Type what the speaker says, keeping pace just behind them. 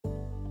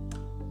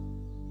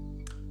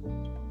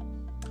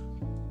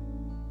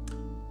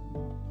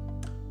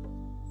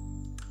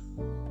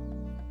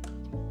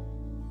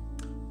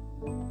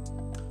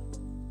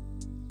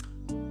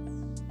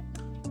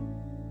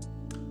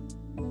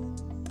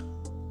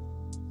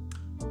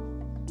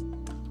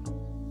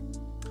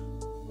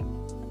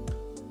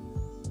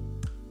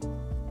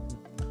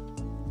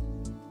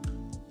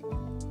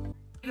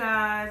Hey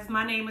guys,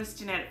 my name is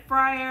Jeanette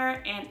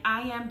Fryer and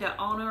I am the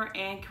owner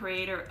and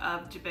creator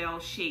of Jabelle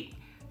Chic.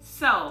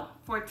 So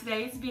for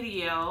today's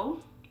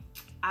video,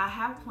 I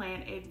have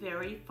planned a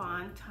very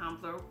fun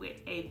tumbler with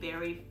a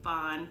very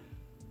fun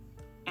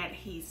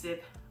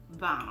adhesive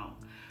vinyl.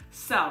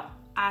 So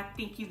I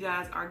think you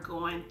guys are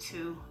going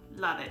to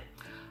love it.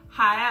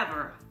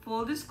 However,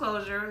 full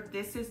disclosure,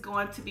 this is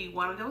going to be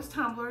one of those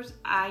tumblers.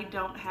 I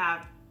don't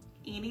have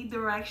any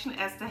direction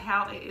as to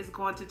how it is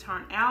going to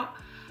turn out.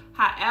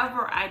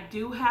 However, I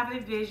do have a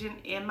vision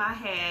in my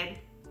head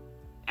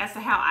as to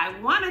how I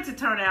want it to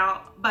turn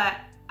out, but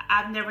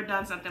I've never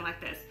done something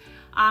like this.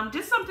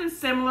 Just something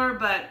similar,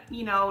 but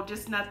you know,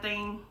 just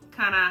nothing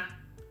kind of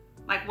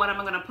like what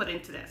I'm gonna put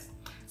into this.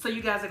 So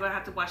you guys are gonna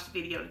have to watch the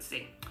video to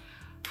see.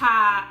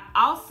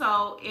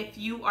 Also, if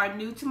you are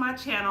new to my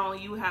channel,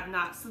 you have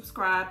not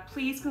subscribed,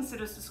 please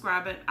consider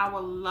subscribing. I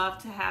would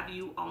love to have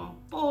you on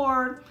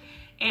board.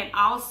 And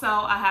also,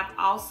 I have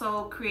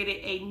also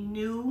created a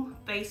new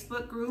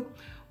Facebook group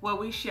where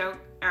we share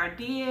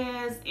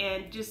ideas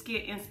and just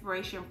get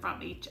inspiration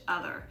from each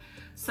other.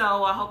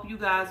 So I hope you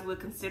guys would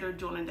consider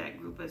joining that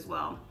group as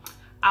well.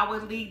 I will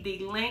leave the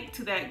link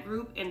to that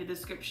group in the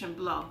description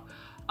below.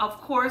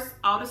 Of course,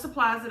 all the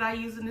supplies that I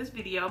use in this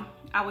video,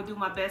 I will do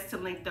my best to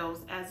link those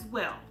as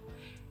well.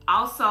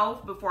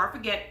 Also, before I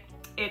forget,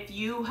 if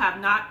you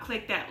have not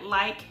clicked that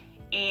like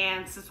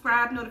and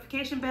subscribe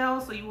notification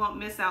bell so you won't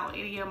miss out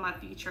any of my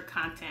future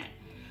content.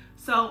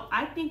 So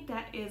I think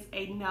that is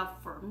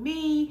enough for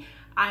me.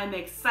 I am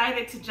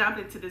excited to jump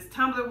into this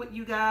tumbler with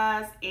you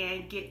guys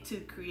and get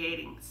to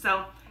creating.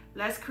 So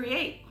let's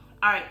create.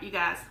 All right, you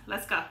guys,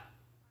 let's go.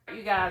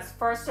 You guys,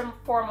 first and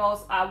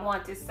foremost, I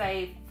want to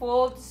say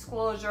full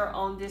disclosure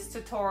on this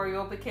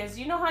tutorial, because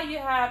you know how you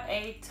have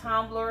a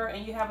tumbler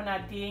and you have an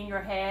idea in your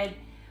head,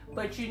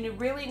 but you're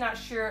really not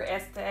sure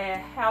as to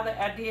how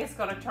the idea is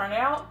going to turn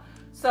out.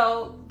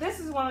 So this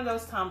is one of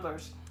those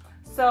tumblers.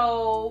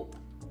 So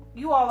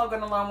you all are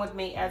going to learn with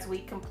me as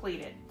we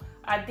complete it.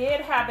 I did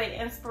have an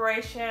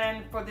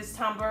inspiration for this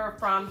tumbler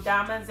from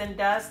Diamonds and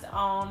Dust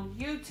on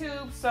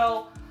YouTube,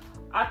 so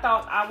I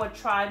thought I would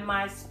try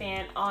my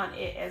spin on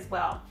it as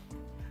well.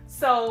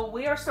 So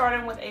we are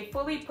starting with a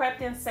fully prepped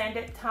and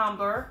sanded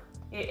tumbler.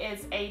 It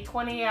is a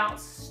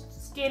 20-ounce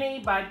Skinny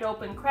by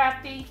Dope and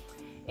Crafty,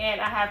 and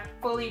I have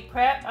fully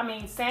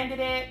sanded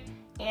it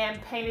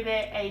and painted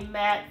it a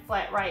matte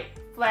flat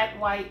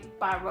white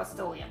by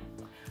Rustoleum.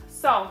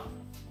 So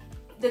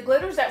the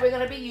glitters that we're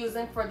going to be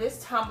using for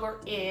this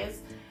tumbler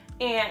is,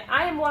 and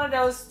I am one of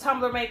those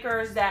tumbler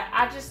makers that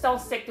I just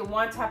don't stick to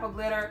one type of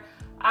glitter.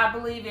 I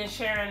believe in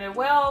sharing the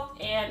wealth,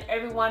 and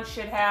everyone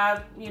should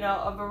have, you know,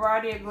 a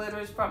variety of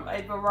glitters from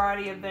a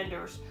variety of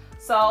vendors.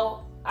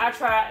 So I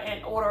try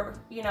and order,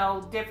 you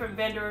know, different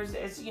vendors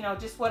as, you know,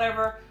 just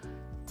whatever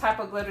type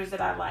of glitters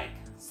that I like.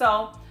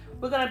 So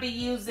we're going to be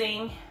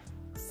using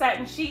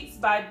Satin Sheets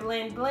by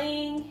Blend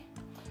Bling,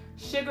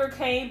 Sugar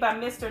Cane by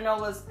Mr.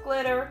 Nola's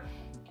Glitter,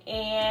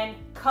 and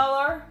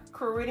Color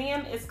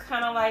Chromium is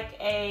kind of like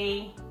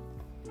a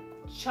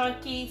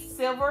chunky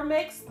silver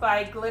mix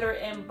by Glitter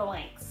and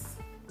Blanks.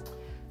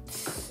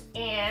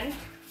 And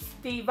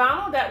the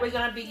vinyl that we're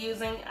going to be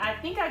using, I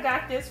think I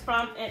got this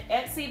from an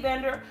Etsy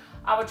vendor.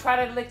 I will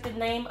try to link the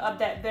name of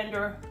that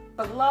vendor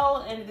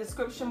below in the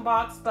description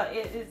box, but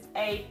it is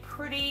a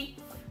pretty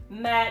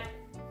matte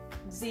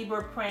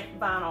zebra print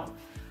vinyl.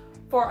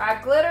 For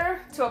our glitter,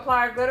 to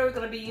apply our glitter, we're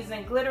going to be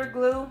using glitter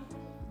glue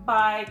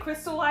by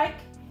Rustoleum,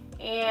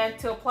 and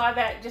to apply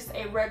that, just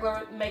a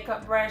regular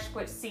makeup brush,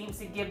 which seems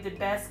to give the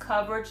best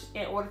coverage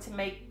in order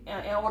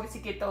to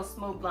get those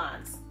smooth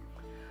lines.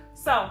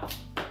 So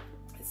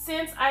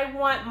since I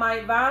want my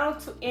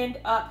vinyl to end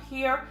up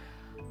here,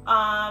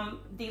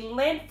 the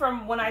length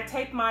from when I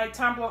take my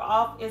tumbler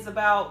off is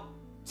about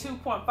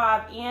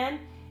 2.5 in.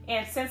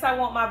 And since I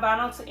want my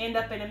vinyl to end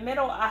up in the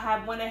middle, I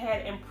have went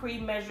ahead and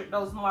pre-measured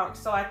those marks.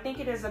 So I think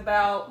it is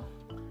about,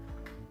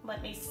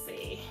 let me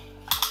see,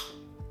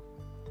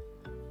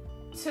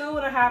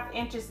 2.5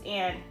 inches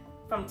in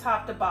from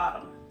top to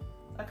bottom.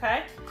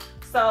 Okay,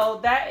 so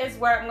that is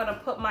where I'm going to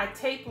put my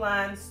tape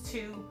lines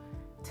to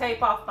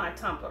tape off my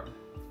tumbler.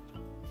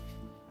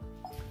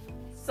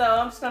 So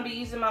I'm just going to be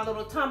using my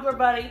little tumbler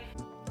buddy.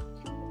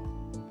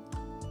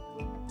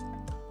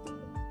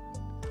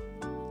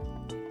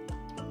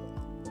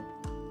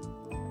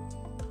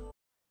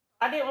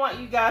 I didn't want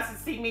you guys to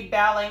see me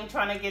battling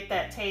trying to get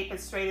that tape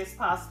as straight as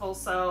possible,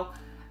 so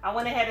I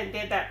went ahead and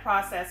did that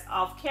process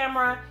off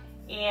camera,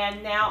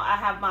 and now I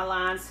have my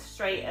lines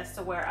straight as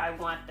to where I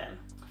want them.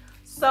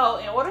 So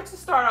in order to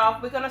start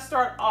off, we're going to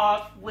start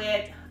off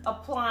with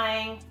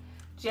applying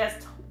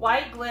just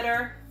white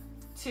glitter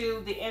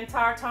to the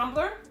entire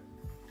tumbler.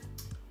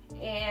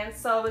 And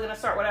so we're going to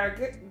start with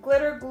our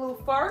glitter glue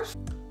first.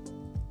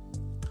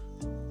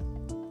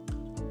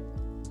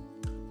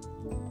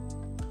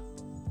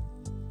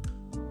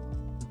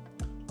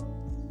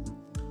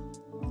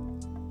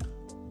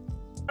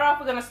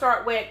 We're going to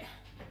start with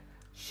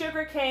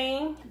Sugar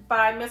Cane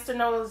by Mr.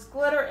 Nola's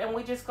Glitter, and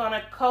we're just going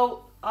to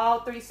coat all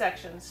 3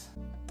 sections.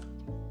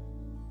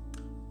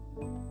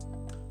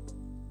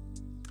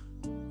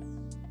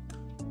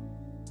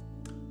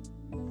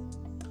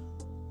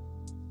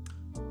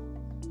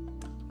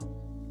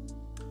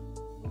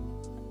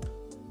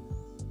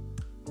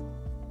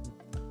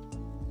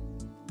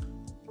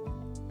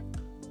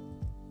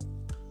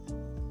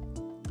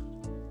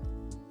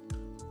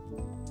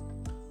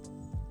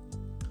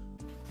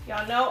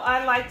 Y'all know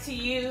I like to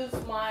use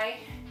my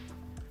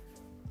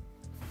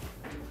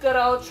good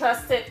old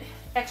trusted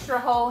extra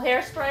hold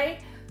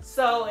hairspray.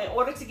 So in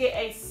order to get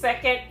a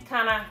second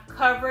kind of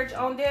coverage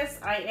on this,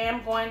 I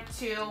am going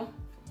to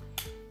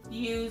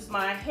use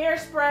my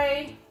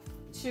hairspray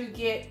to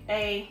get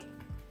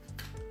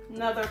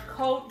another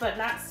coat, but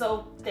not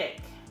so thick.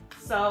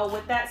 So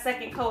with that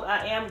second coat,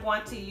 I am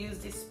going to use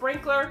the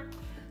sprinkler.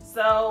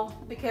 So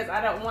because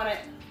I don't want it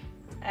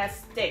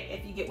as thick,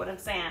 if you get what I'm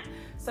saying.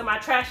 So my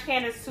trash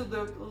can is to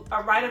the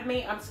right of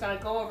me. I'm just gonna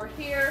go over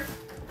here.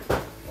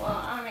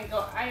 Well, I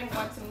am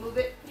going to move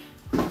it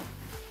to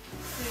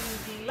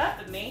the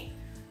left of me.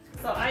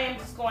 So I am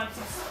just going to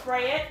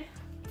spray it.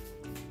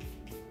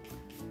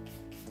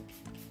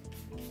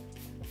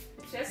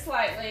 Just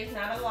slightly,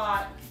 not a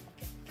lot.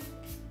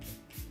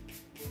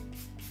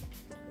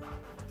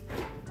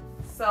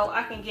 So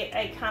I can get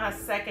a kind of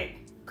second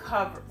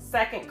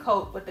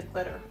coat with the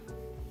glitter.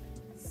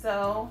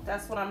 So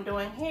that's what I'm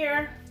doing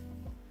here.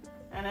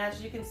 And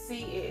as you can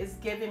see, it is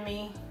giving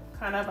me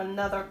kind of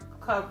another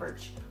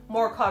coverage,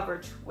 more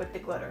coverage with the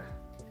glitter.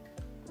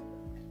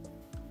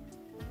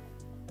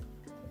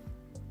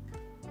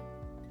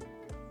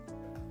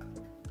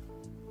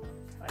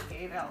 I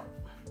gave out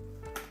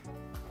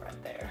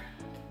right there.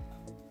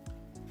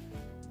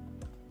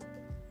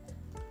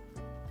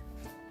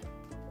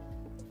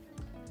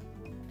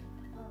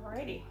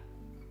 Alrighty.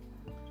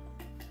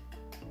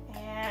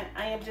 And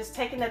I am just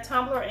taking the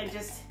tumbler and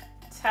just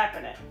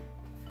tapping it,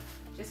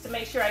 just to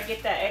make sure I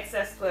get that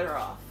excess glitter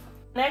off.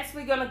 Next,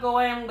 we're gonna go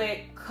in with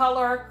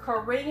color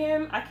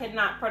Chromium. I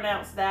cannot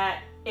pronounce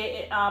that.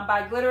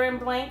 By Glitter and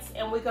Blanks,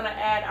 and we're gonna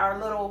add our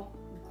little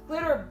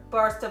glitter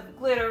burst of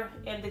glitter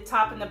in the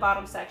top and the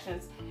bottom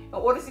sections. In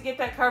order to get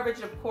that coverage,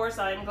 of course,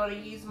 I am going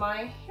to use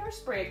my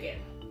hairspray again.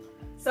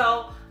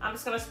 So I'm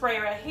just gonna spray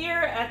right here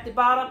at the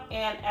bottom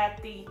and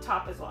at the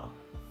top as well.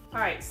 All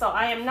right, so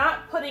I am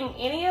not putting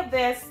any of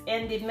this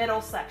in the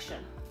middle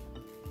section.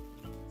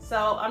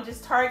 So I'm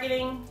just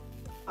targeting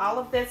all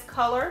of this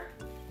color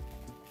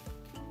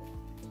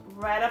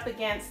right up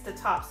against the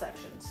top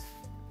sections.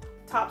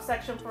 Top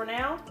section for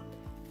now,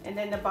 and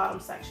then the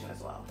bottom section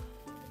as well.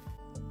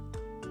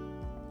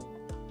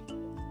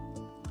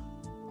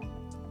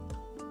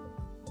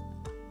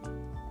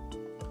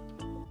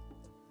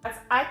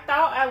 I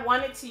thought I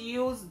wanted to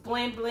use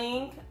Bling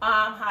Bling,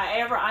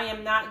 however, I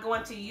am not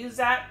going to use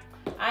that.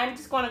 I'm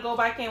just going to go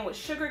back in with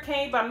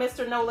Sugarcane by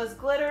Mr. Nola's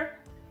Glitter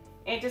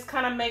and just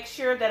kind of make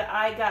sure that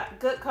I got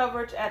good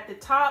coverage at the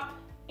top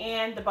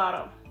and the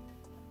bottom.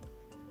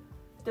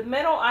 The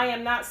middle, I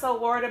am not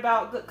so worried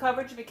about good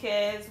coverage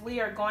because we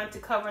are going to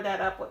cover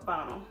that up with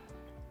vinyl.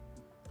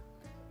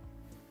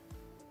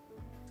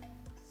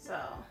 So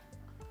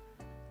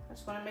I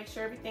just want to make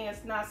sure everything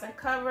is nice and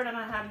covered and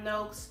I have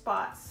no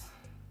spots.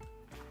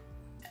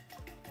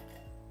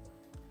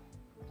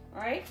 All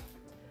right.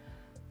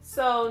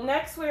 So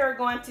next we are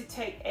going to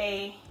take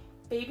a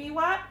baby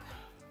wipe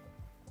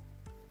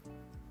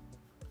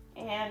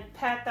and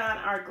pat down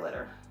our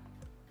glitter.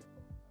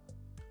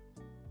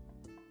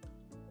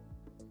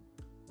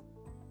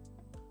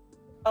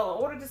 Oh,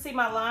 in order to see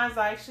my lines,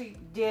 I actually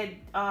did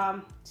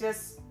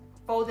just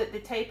folded the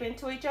tape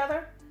into each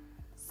other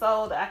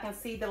so that I can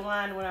see the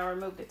line when I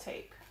remove the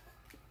tape.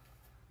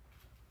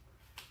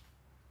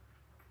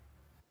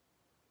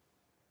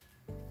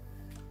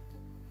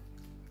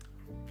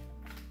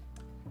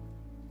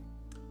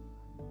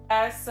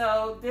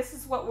 So this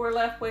is what we're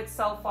left with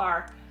so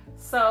far.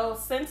 So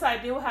since I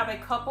do have a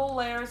couple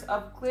layers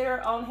of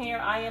glitter on here,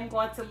 I am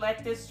going to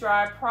let this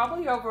dry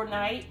probably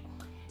overnight.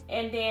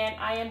 And then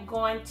I am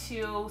going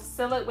to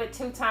seal it with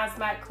 2x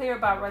Matte Clear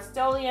by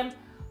Rustoleum,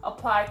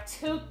 apply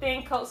 2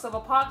 thin coats of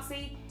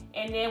epoxy,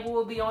 and then we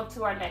will be on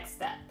to our next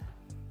step.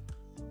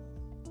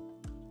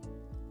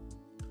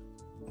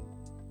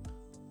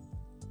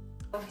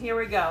 So here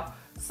we go.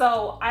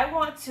 So I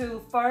want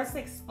to first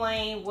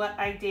explain what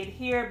I did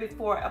here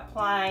before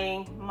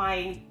applying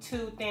my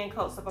 2 thin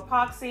coats of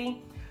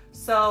epoxy.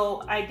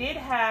 So I did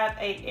have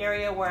an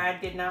area where I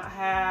did not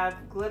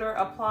have glitter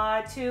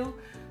applied to.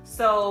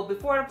 So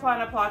before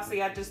applying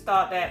epoxy, I just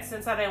thought that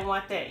since I didn't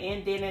want that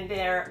indent in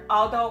there,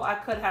 although I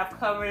could have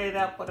covered it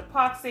up with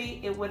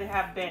epoxy, it would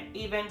have been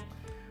even.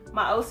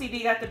 My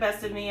OCD got the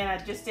best of me and I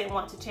just didn't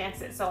want to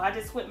chance it. So I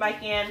just went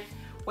back in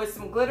with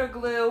some glitter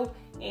glue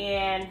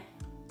and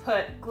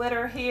put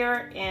glitter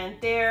here and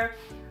there.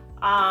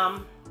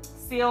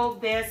 Sealed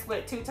this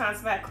with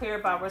 2x Matte Clear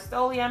by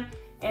Rustoleum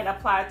and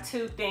applied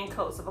 2 thin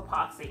coats of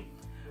epoxy.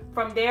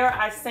 From there,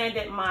 I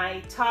sanded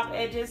my top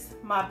edges,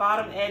 my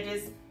bottom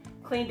edges,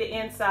 cleaned the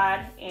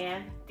inside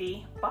and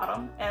the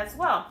bottom as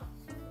well.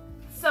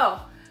 So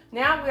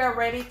now we are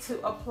ready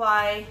to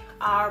apply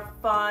our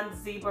fun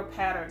zebra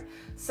pattern.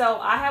 So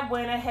I have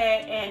went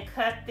ahead and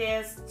cut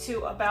this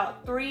to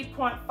about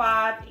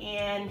 3.5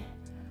 in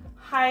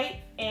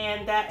height,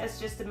 and that is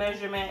just the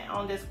measurement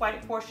on this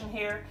white portion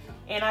here,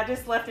 and I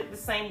just left it the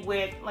same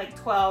width, like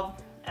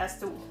 12 as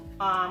to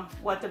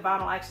what the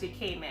vinyl actually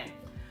came in.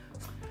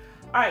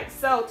 All right,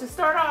 so to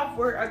start off,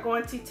 we're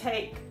going to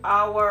take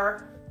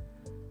our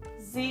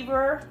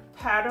zebra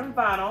pattern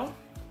vinyl,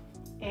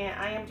 and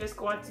I am just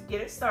going to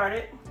get it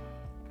started.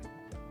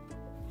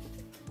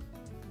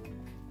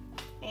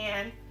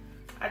 And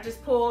I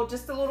just pulled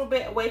just a little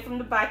bit away from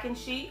the backing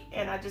sheet,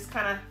 and I just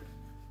kind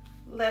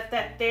of left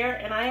that there.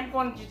 And I am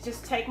going to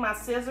just take my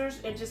scissors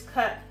and just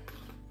cut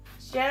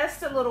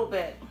just a little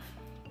bit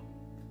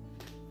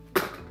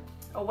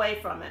away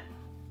from it.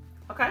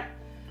 Okay,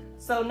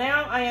 so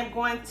now I am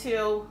going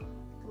to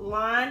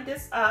line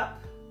this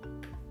up.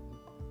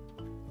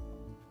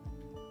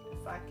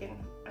 If I can,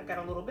 I got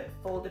a little bit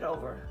folded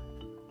over.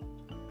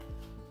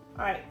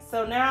 All right,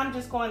 so now I'm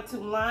just going to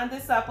line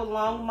this up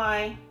along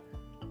my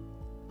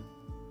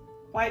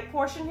white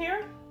portion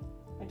here,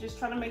 and just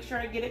trying to make sure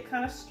I get it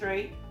kind of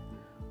straight,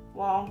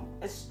 well,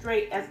 as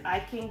straight as I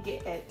can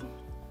get it.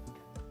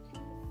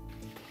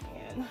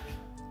 And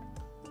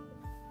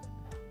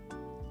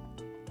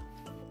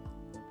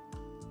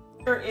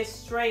is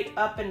straight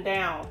up and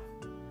down.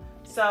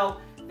 So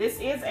this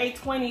is a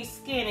 20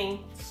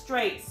 skinny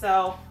straight,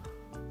 so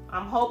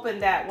I'm hoping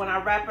that when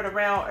I wrap it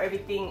around,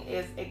 everything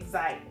is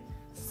exact.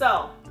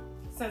 So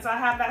since I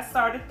have that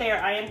started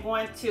there, I am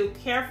going to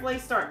carefully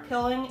start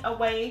peeling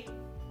away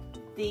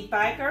the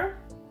biker.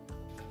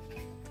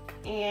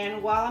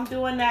 And while I'm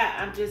doing that,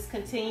 I'm just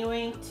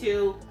continuing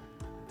to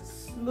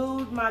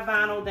smooth my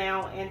vinyl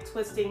down and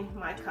twisting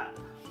my cup.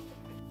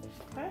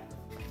 Okay.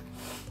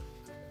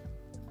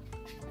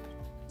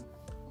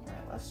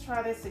 Let's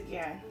try this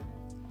again.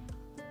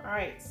 All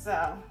right,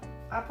 so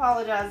I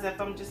apologize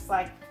if I'm just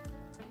like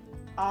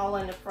all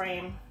in the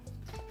frame,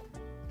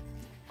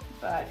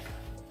 but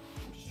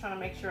I'm just trying to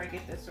make sure I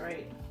get this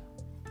right.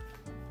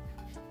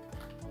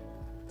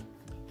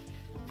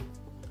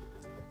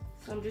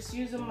 So I'm just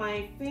using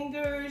my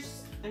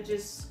fingers and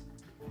just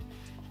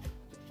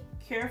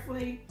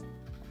carefully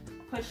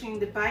pushing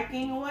the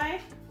backing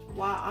away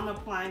while I'm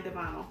applying the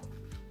vinyl.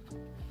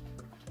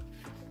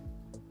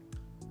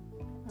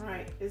 All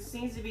right, it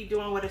seems to be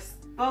doing what it's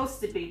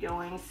supposed to be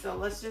doing, so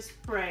let's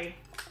just pray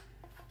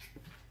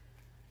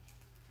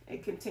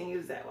it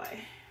continues that way.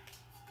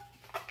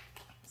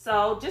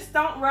 So just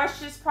don't rush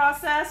this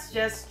process.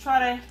 Just try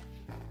to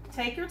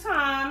take your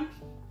time.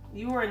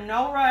 You are in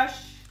no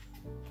rush,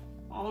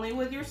 only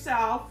with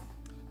yourself.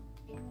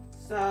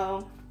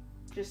 So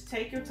just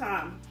take your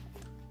time.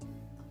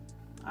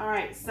 All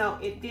right, so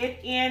it did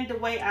end the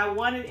way I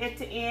wanted it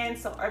to end,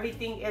 so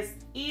everything is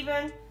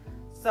even.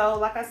 So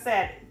like I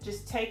said,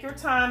 just take your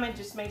time and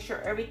just make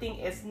sure everything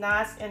is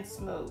nice and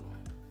smooth.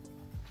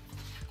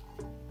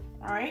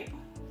 All right.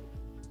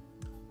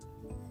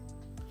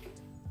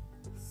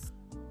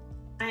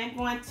 I am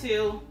going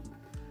to,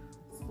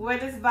 where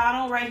this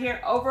vinyl right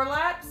here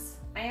overlaps,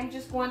 I am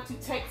just going to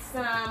take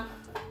some,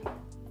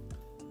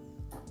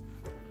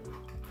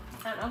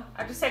 I don't know,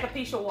 I just take a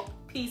piece of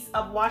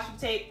washi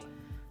tape.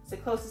 It's the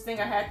closest thing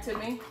I had to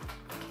me.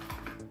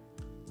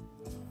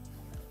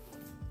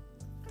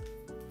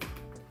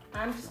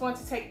 I'm just going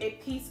to take a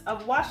piece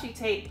of washi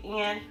tape,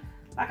 and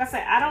like I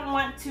said, I don't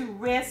want to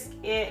risk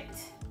it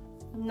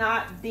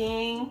not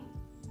being,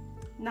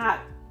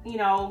 you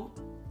know,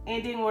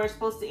 ending where it's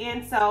supposed to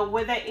end. So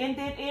where that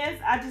ended is,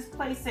 I just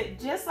place it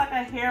just like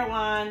a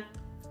hairline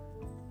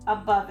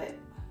above it.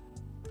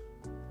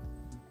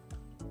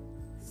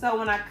 So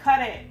when I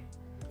cut it,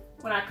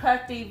 when I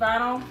cut the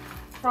vinyl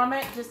from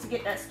it just to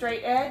get that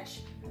straight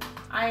edge,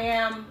 I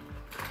am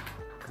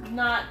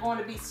not going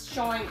to be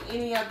showing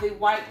any of the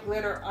white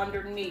glitter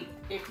underneath,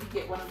 if you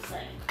get what I'm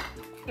saying.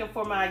 Looking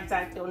for my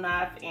X-Acto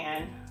knife,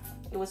 and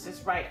it was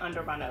just right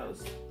under my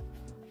nose.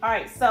 All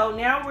right, so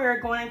now we're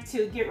going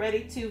to get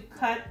ready to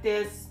cut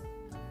this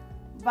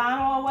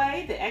vinyl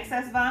away, the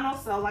excess vinyl.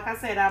 So like I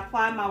said, I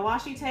applied my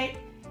washi tape,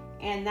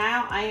 and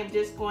now I am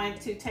just going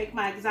to take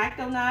my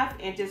X-Acto knife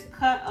and just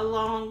cut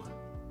along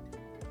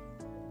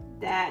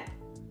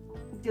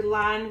the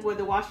line where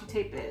the washi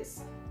tape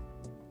is.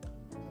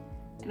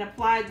 And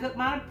apply a good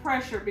amount of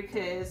pressure,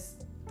 because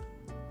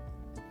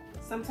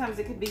sometimes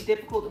it can be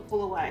difficult to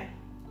pull away.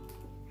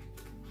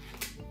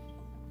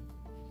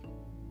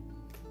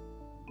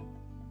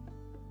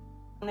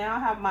 Now I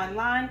have my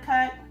line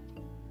cut.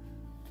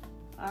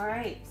 All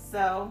right,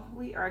 so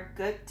we are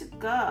good to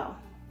go.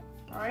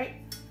 All right,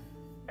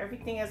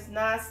 everything is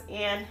nice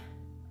and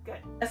good.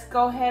 Let's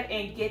go ahead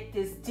and get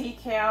this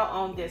decal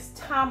on this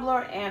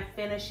tumbler and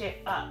finish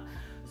it up.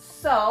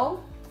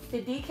 So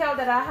the decal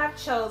that I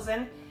have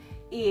chosen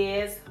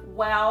is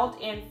wild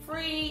and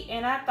free,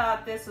 and I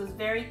thought this was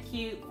very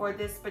cute for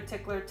this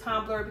particular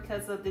tumbler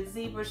because of the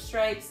zebra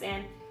stripes,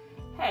 and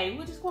hey,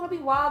 we just want to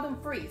be wild and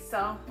free,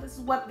 so this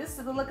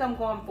is the look I'm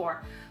going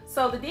for.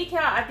 So the decal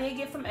I did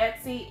get from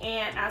Etsy,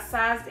 and I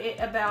sized it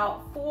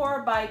about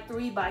 4 by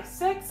 3 by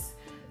 6.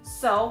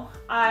 So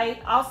I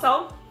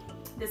also,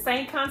 the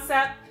same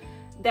concept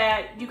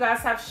that you guys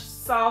have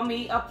saw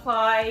me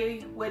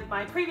apply with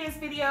my previous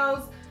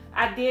videos,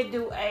 I did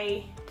do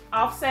a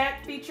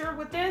offset feature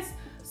with this.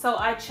 So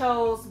I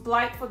chose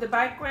black for the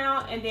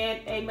background and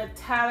then a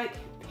metallic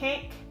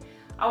pink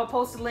I will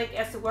post a link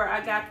as to where I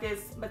got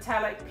this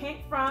metallic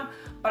pink from,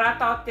 but I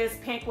thought this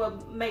pink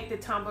would make the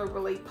tumbler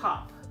really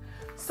pop.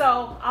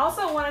 So I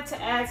also wanted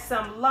to add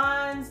some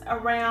lines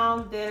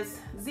around this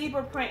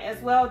zebra print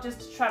as well,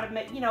 just to try to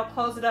make, you know,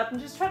 close it up and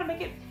just try to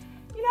make it,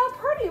 you know,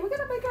 pretty. We're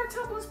gonna make our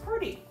tumblers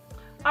pretty.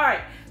 All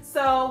right,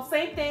 so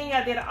same thing,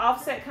 I did an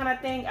offset kind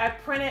of thing. I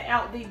printed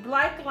out the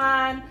black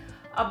line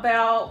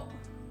about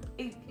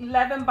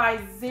 11 by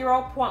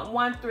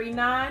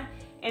 0.139,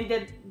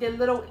 and the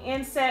little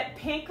inset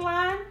pink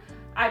line,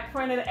 I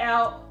printed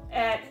out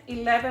at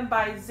 11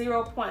 by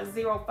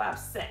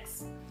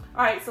 0.056.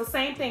 All right, so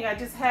same thing, I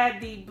just had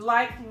the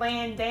black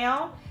laying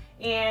down,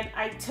 and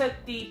I took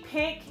the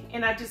pink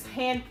and I just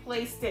hand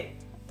placed it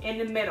in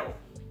the middle,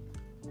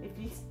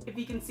 if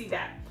you can see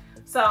that.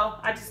 So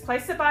I just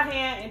placed it by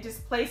hand and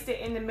just placed it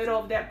in the middle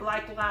of that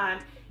black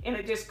line, and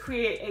it just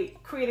created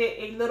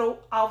a little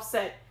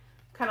offset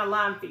kind of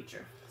line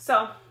feature.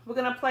 So we're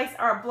gonna place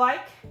our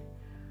black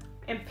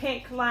and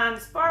pink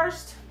lines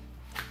first,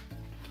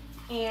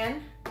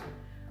 and in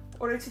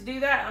order to do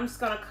that, I'm just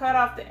gonna cut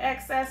off the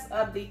excess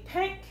of the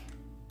pink,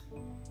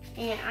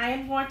 and I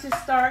am going to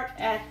start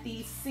at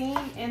the seam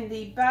in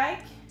the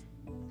back.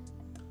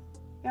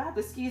 Y'all have to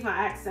excuse my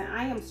accent.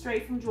 I am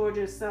straight from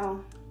Georgia,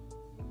 so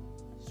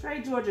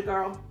straight Georgia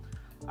girl.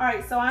 All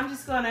right, so I'm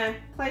just gonna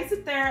place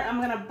it there.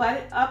 I'm gonna butt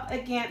it up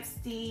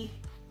against the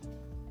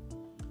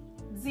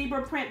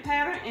zebra print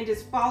pattern and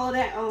just follow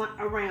that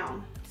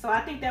around. So I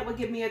think that would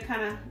give me a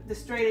kind of the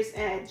straightest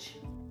edge.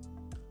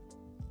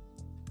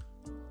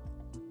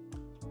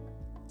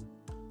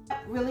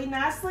 Really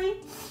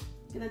nicely.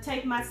 Gonna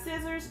take my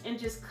scissors and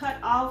just cut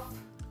off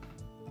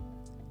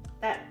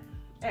that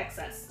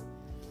excess.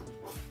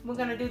 We're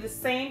gonna do the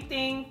same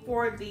thing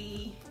for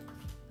the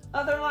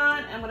other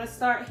line. I'm gonna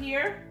start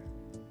here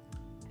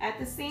at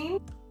the seam.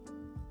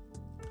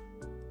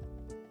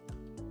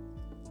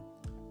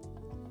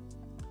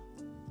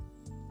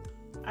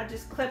 I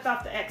just clipped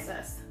off the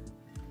excess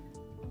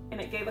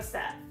and it gave us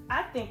that.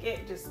 I think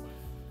it just,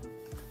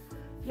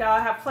 y'all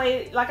have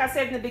played, like I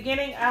said in the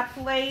beginning, I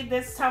played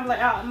this tumbler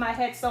out in my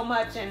head so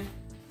much and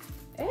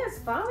it has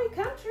finally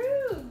come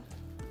true.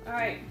 All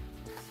right,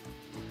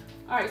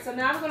 so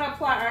now I'm gonna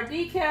apply our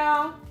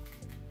decal,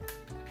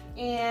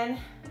 and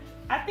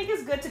I think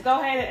it's good to go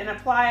ahead and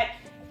apply it.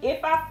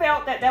 If I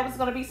felt that there was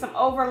gonna be some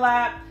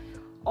overlap,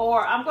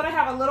 or I'm gonna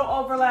have a little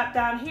overlap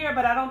down here,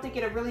 but I don't think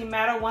it'll really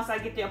matter once I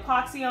get the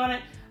epoxy on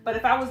it. But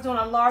if I was doing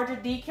a larger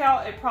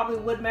decal, it probably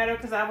would matter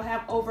because I would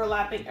have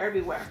overlapping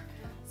everywhere.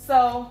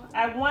 So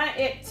I want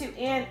it to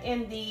end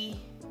in the,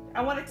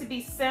 I want it to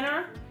be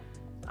center.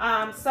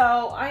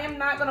 So I am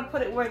not gonna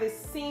put it where the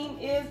seam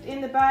is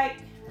in the back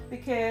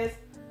because,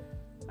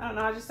 I don't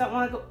know, I just don't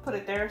wanna put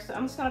it there. So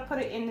I'm just gonna put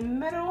it in the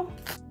middle.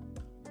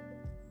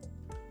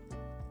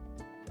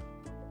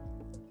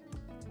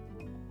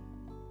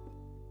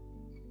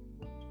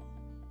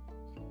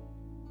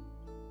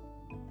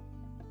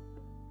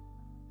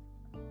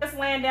 It's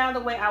laying down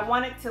the way I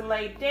want it to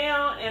lay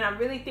down, and I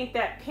really think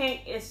that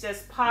pink is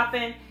just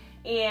popping.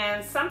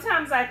 And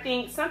sometimes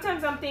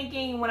I'm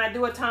thinking when I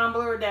do a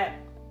tumbler that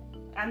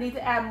I need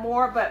to add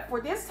more, but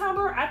for this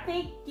tumbler, I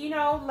think, you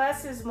know,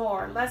 less is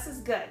more, less is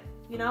good,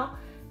 you know,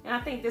 and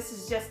I think this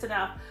is just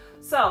enough.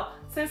 So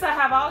since I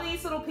have all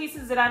these little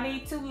pieces that I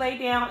need to lay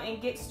down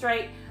and get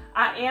straight,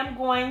 I am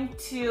going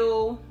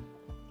to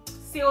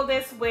seal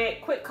this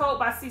with Quick Coat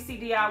by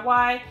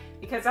CCDIY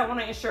because I want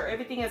to ensure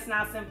everything is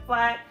nice and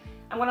flat.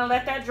 I'm going to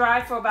let that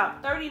dry for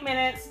about 30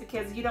 minutes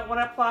because you don't want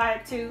to apply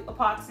it to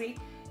epoxy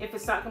if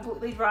it's not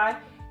completely dry.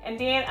 And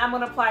then I'm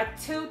going to apply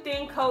 2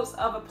 thin coats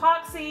of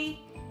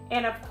epoxy.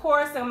 And of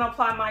course, I'm going to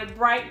apply my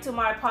bright to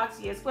my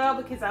epoxy as well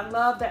because I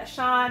love that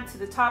shine to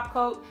the top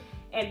coat.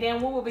 And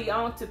then we will be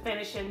on to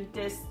finishing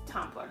this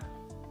tumbler.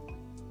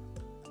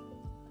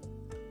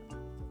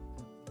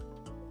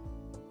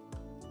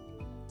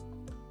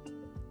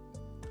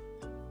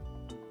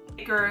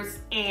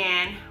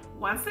 And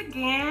once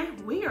again,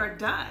 we are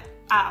done.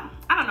 I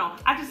don't know,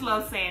 I just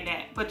love saying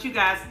that. But you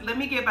guys, let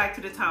me get back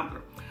to the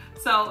tumbler.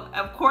 So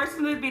of course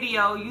in the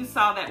video you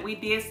saw that we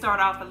did start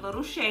off a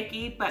little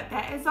shaky, but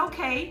that is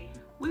okay.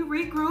 We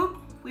regrouped,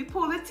 we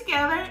pulled it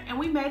together, and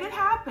we made it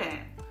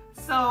happen.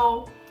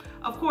 So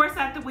of course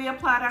after we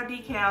applied our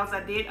decals, I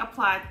did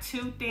apply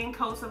 2 thin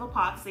coats of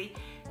epoxy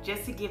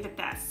just to give it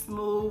that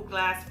smooth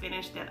glass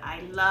finish that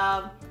I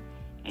love.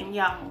 And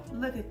y'all,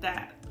 look at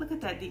that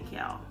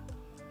decal.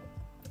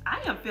 I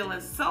am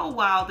feeling so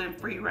wild and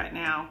free right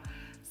now.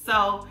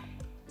 So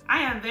I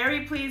am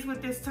very pleased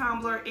with this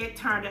tumbler. It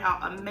turned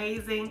out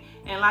amazing.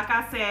 And like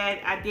I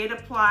said, I did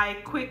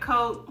apply Quick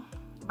Coat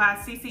by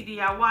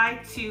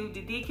CCDIY to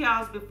the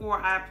decals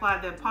before I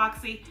applied the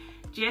epoxy,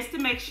 just to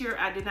make sure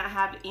I did not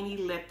have any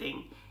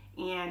lifting.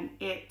 And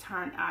it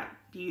turned out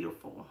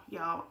beautiful,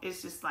 y'all.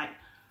 It's just like,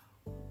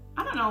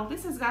 I don't know,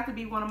 this has got to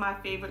be one of my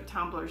favorite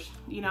tumblers,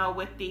 you know,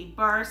 with the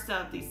burst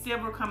of the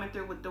silver coming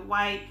through with the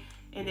white,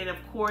 and then of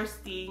course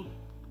the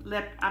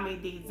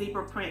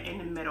zebra print in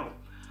the middle.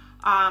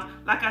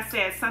 Like I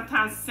said,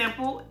 sometimes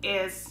simple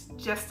is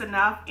just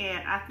enough,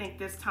 and I think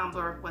this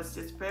tumbler was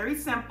just very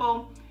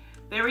simple,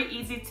 very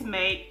easy to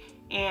make,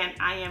 and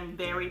I am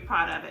very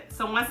proud of it.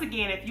 So once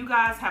again, if you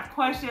guys have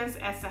questions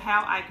as to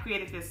how I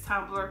created this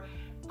tumbler,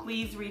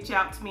 please reach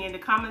out to me in the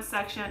comment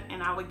section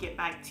and I will get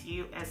back to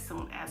you as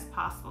soon as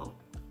possible.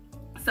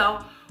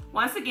 So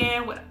once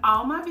again, with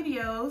all my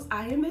videos,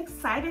 I am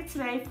excited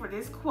today for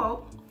this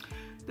quote.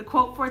 The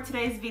quote for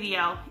today's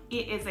video: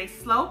 it is a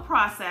slow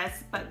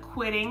process, but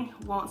quitting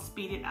won't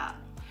speed it up.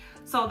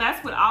 So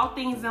that's with all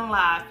things in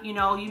life. You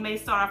know, you may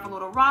start off a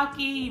little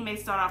rocky, you may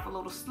start off a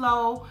little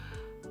slow,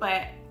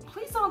 but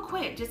please don't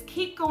quit. Just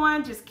keep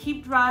going, just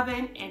keep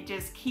driving, and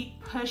just keep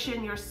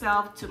pushing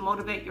yourself to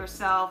motivate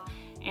yourself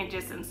and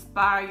just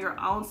inspire your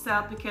own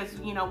self, because,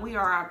 you know, we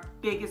are our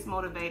biggest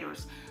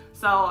motivators.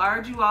 So I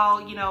urge you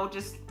all, you know,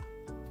 just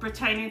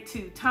pertaining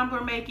to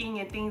tumbler making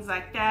and things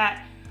like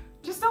that,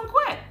 just don't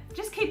quit.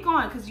 Just keep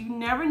going, because you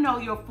never know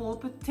your full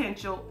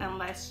potential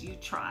unless you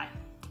try.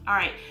 All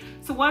right,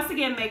 so once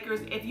again, makers,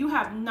 if you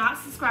have not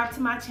subscribed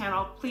to my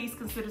channel, please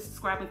consider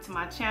subscribing to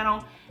my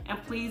channel, and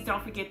please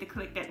don't forget to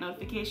click that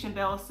notification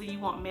bell so you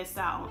won't miss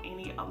out on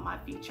any of my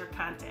future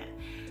content.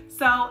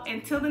 So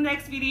until the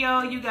next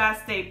video, you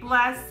guys stay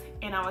blessed,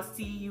 and I will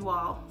see you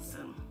all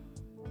soon.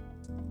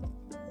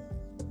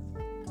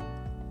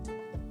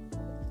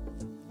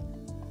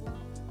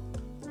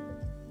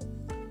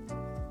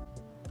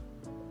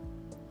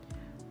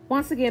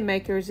 Once again,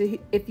 makers,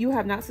 if you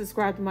have not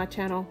subscribed to my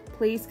channel,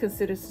 please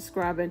consider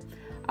subscribing.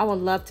 I would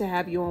love to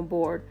have you on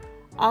board.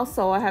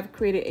 Also, I have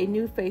created a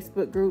new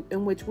Facebook group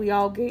in which we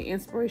all gain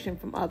inspiration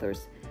from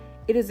others.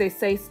 It is a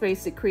safe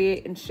space to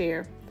create and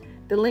share.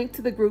 The link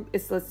to the group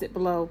is listed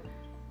below.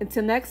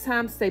 Until next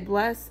time, stay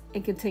blessed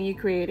and continue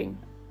creating.